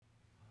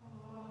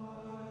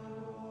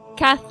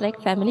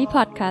Catholic Family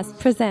Podcast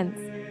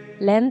presents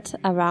Lent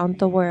Around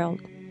the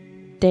World,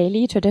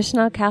 daily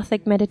traditional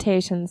Catholic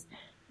meditations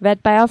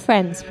read by our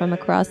friends from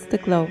across the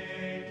globe.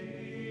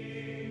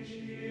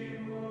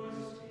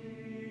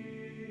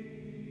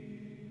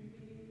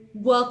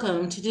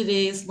 Welcome to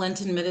today's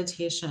Lenten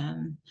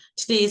meditation.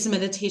 Today's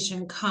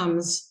meditation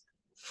comes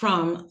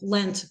from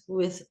Lent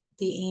with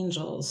the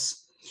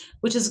Angels,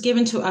 which is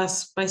given to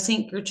us by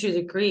Saint Gertrude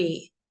the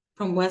Great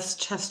from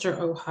Westchester,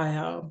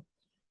 Ohio.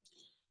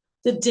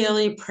 The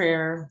daily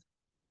prayer.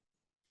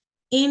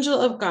 Angel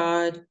of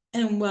God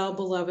and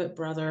well-beloved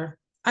brother,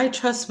 I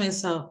trust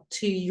myself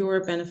to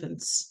your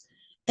benefits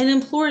and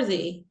implore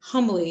thee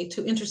humbly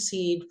to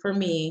intercede for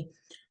me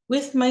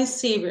with my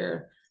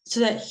Savior, so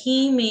that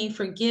he may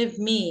forgive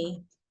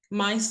me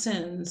my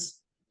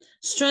sins,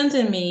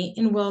 strengthen me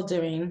in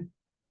well-doing,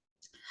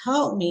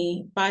 help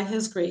me by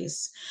his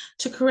grace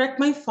to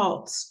correct my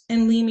faults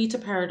and lead me to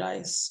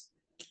paradise,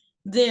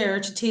 there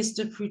to taste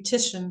the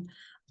fruition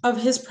of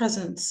his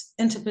presence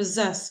and to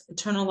possess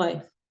eternal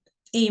life.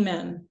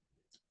 Amen.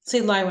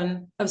 St.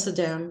 Lywin of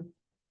Sedam.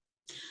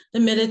 The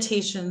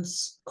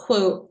meditations,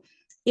 quote,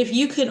 if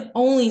you could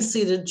only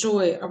see the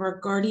joy of our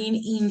guardian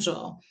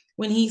angel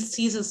when he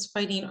sees us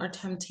fighting our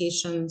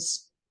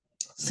temptations.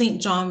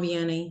 St. John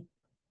Vianney.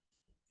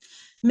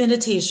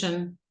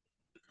 Meditation.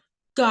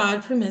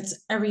 God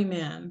permits every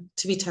man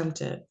to be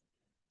tempted,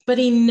 but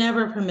he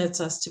never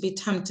permits us to be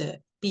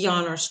tempted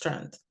beyond our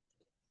strength.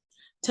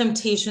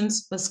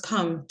 Temptations must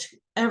come to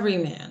every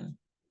man.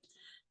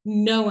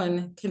 No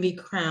one can be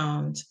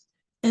crowned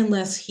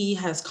unless he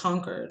has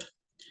conquered.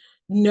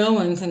 No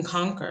one can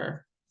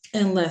conquer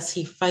unless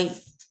he fight.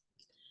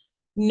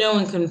 No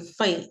one can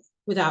fight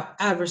without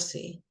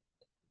adversity.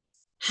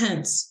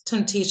 Hence,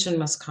 temptation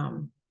must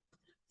come.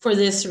 For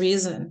this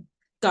reason,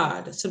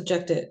 God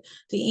subjected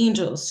the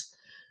angels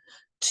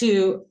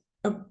to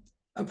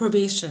a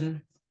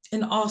probation,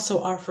 and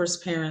also our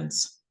first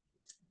parents,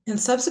 and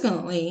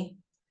subsequently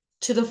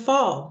to the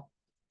fall.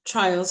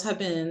 Trials have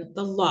been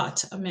the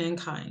lot of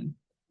mankind.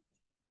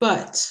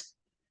 But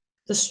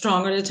the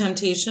stronger the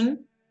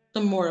temptation,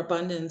 the more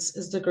abundance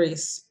is the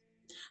grace.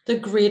 The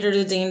greater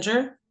the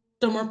danger,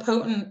 the more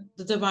potent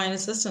the divine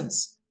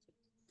assistance.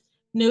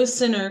 No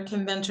sinner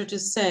can venture to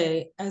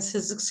say as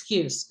his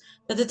excuse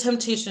that the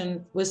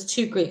temptation was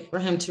too great for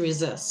him to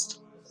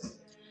resist.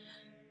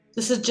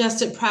 The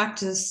suggested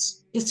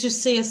practice is to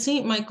say a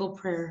St. Michael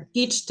prayer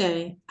each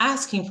day,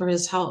 asking for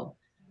his help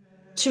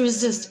to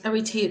resist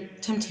every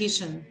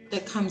temptation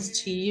that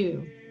comes to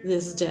you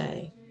this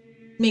day.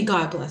 May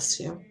God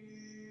bless you.